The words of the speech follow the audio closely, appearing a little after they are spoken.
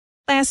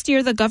Last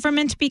year, the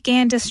government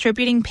began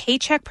distributing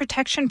Paycheck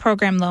Protection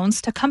Program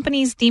loans to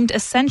companies deemed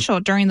essential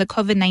during the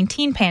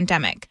COVID-19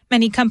 pandemic.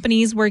 Many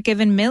companies were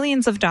given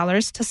millions of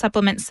dollars to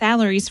supplement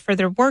salaries for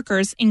their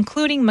workers,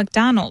 including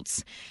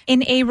McDonald's.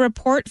 In a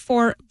report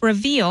for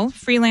Reveal,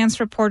 freelance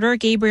reporter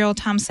Gabriel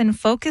Thompson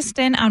focused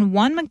in on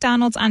one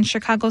McDonald's on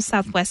Chicago's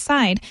Southwest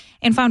Side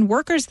and found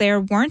workers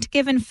there weren't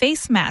given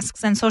face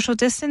masks and social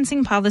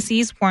distancing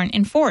policies weren't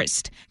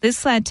enforced.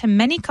 This led to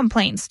many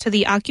complaints to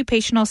the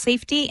Occupational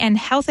Safety and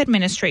Health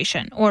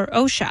Administration, or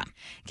OSHA.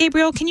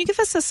 Gabriel, can you give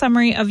us a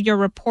summary of your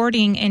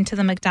reporting into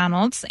the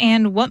McDonald's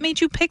and what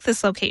made you pick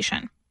this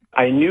location?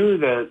 I knew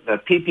the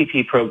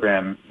PPP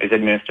program is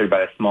administered by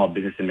the Small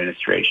Business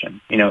Administration.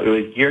 It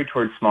was geared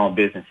towards small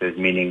businesses,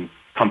 meaning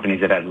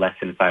companies that had less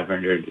than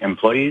 500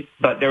 employees.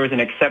 But there was an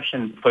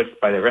exception pushed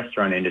by the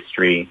restaurant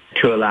industry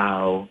to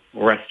allow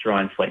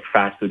restaurants like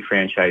fast food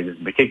franchises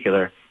in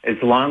particular, as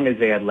long as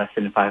they had less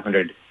than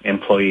 500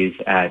 employees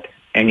at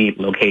any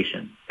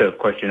location. So, of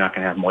course, you're not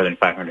going to have more than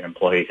 500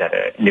 employees at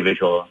an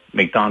individual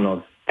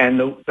McDonald's. And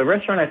the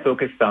restaurant I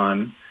focused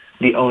on,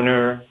 the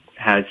owner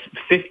has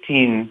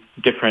 15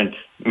 different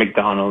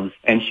McDonald's,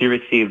 and she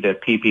received a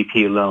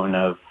PPP loan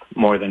of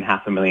more than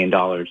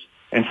 $500,000.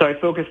 And so I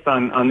focused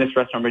on this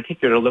restaurant in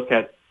particular to look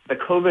at the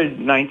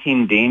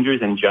COVID-19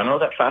 dangers in general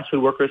that fast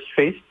food workers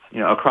faced.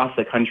 Across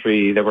the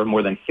country, there were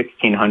more than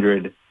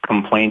 1,600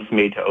 complaints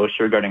made to OSHA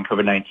regarding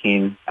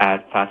COVID-19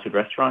 at fast food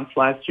restaurants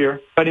last year.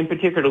 But in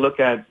particular, to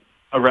look at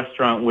a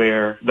restaurant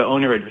where the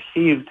owner had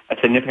received a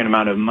significant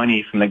amount of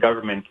money from the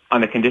government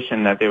on the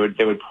condition that they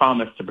would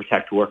promise to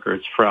protect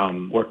workers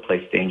from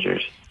workplace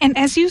dangers. And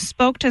as you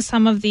spoke to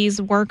some of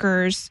these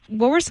workers,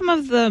 what were some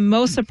of the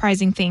most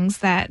surprising things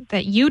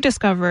that you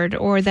discovered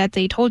or that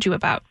they told you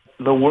about?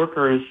 The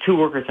workers, two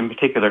workers in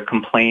particular,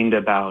 complained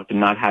about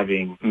not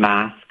having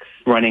masks,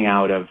 running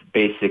out of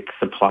basic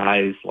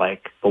supplies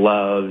like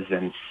gloves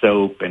and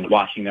soap and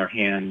washing their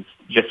hands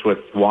just with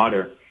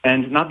water,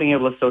 and not being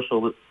able to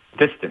social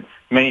distance.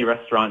 Many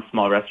restaurants,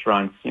 small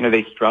restaurants,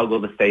 they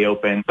struggle to stay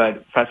open,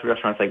 but fast food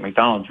restaurants like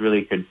McDonald's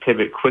really could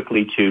pivot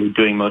quickly to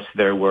doing most of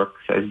their work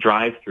as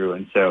drive-through.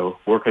 And so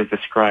workers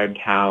described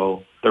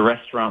how the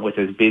restaurant was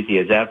as busy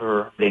as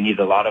ever. They needed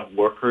a lot of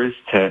workers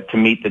to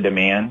meet the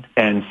demand.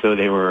 And so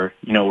they were,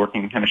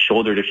 working kind of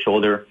shoulder to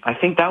shoulder. I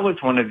think that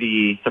was one of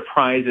the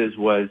surprises,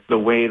 was the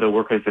way the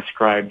workers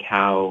described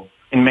how,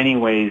 in many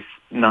ways,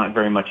 not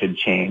very much had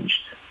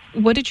changed.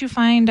 What did you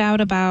find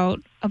out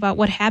about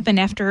what happened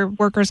after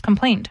workers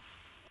complained?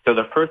 So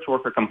the first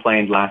worker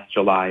complained last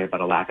July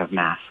about a lack of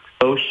masks.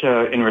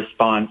 OSHA, in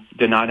response,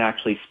 did not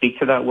actually speak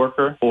to that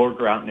worker or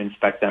go out and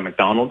inspect that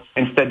McDonald's.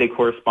 Instead, they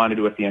corresponded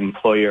with the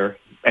employer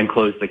and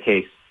closed the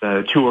case.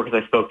 The two workers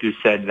I spoke to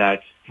said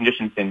that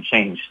conditions didn't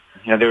change.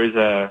 There was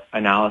an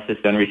analysis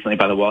done recently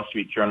by the Wall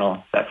Street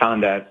Journal that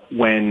found that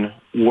when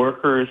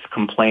workers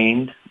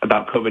complained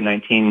about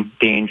COVID-19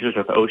 dangers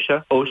with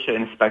OSHA, OSHA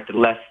inspected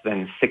less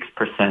than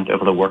 6% of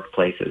the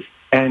workplaces.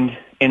 And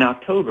in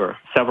October,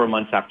 several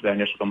months after that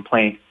initial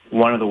complaint,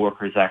 one of the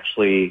workers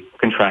actually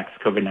contracts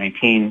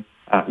COVID-19,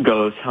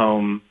 goes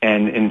home,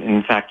 and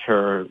in fact,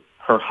 her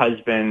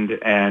husband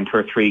and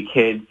her 3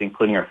 kids,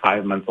 including her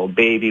 5-month-old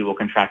baby, will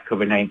contract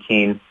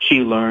COVID-19.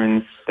 She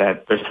learns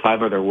that there's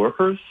 5 other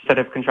workers that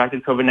have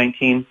contracted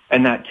COVID-19,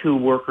 and that 2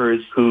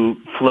 workers who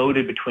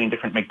floated between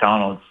different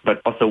McDonald's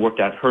but also worked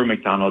at her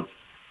McDonald's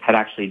had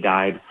actually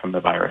died from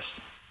the virus.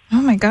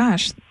 Oh, my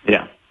gosh.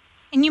 Yeah.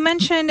 And you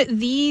mentioned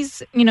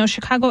these,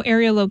 Chicago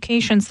area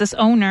locations, this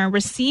owner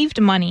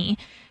received money.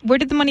 Where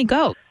did the money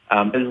go?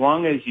 As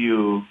long as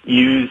you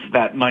use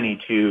that money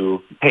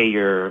to pay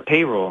your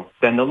payroll,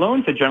 then the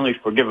loans are generally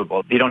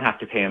forgivable. You don't have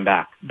to pay them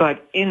back.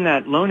 But in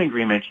that loan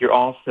agreement, you're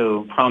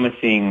also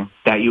promising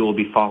that you will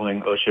be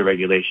following OSHA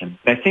regulations.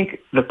 And I think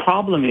the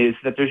problem is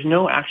that there's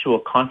no actual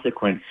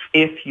consequence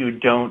if you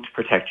don't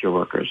protect your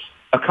workers.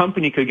 A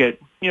company could get,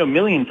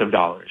 millions of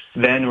dollars,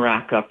 then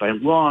rack up a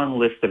long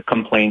list of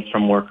complaints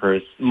from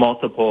workers,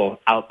 multiple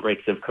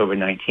outbreaks of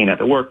COVID-19 at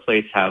the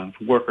workplace, have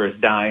workers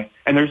die,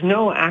 and there's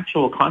no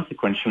actual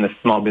consequence from the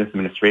Small Business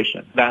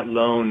Administration. That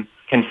loan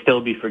can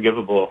still be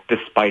forgivable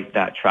despite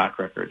that track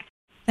record.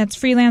 That's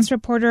freelance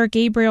reporter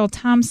Gabriel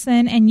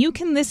Thompson, and you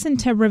can listen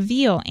to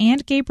Reveal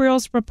and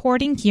Gabriel's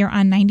reporting here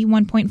on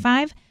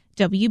 91.5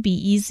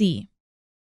 WBEZ.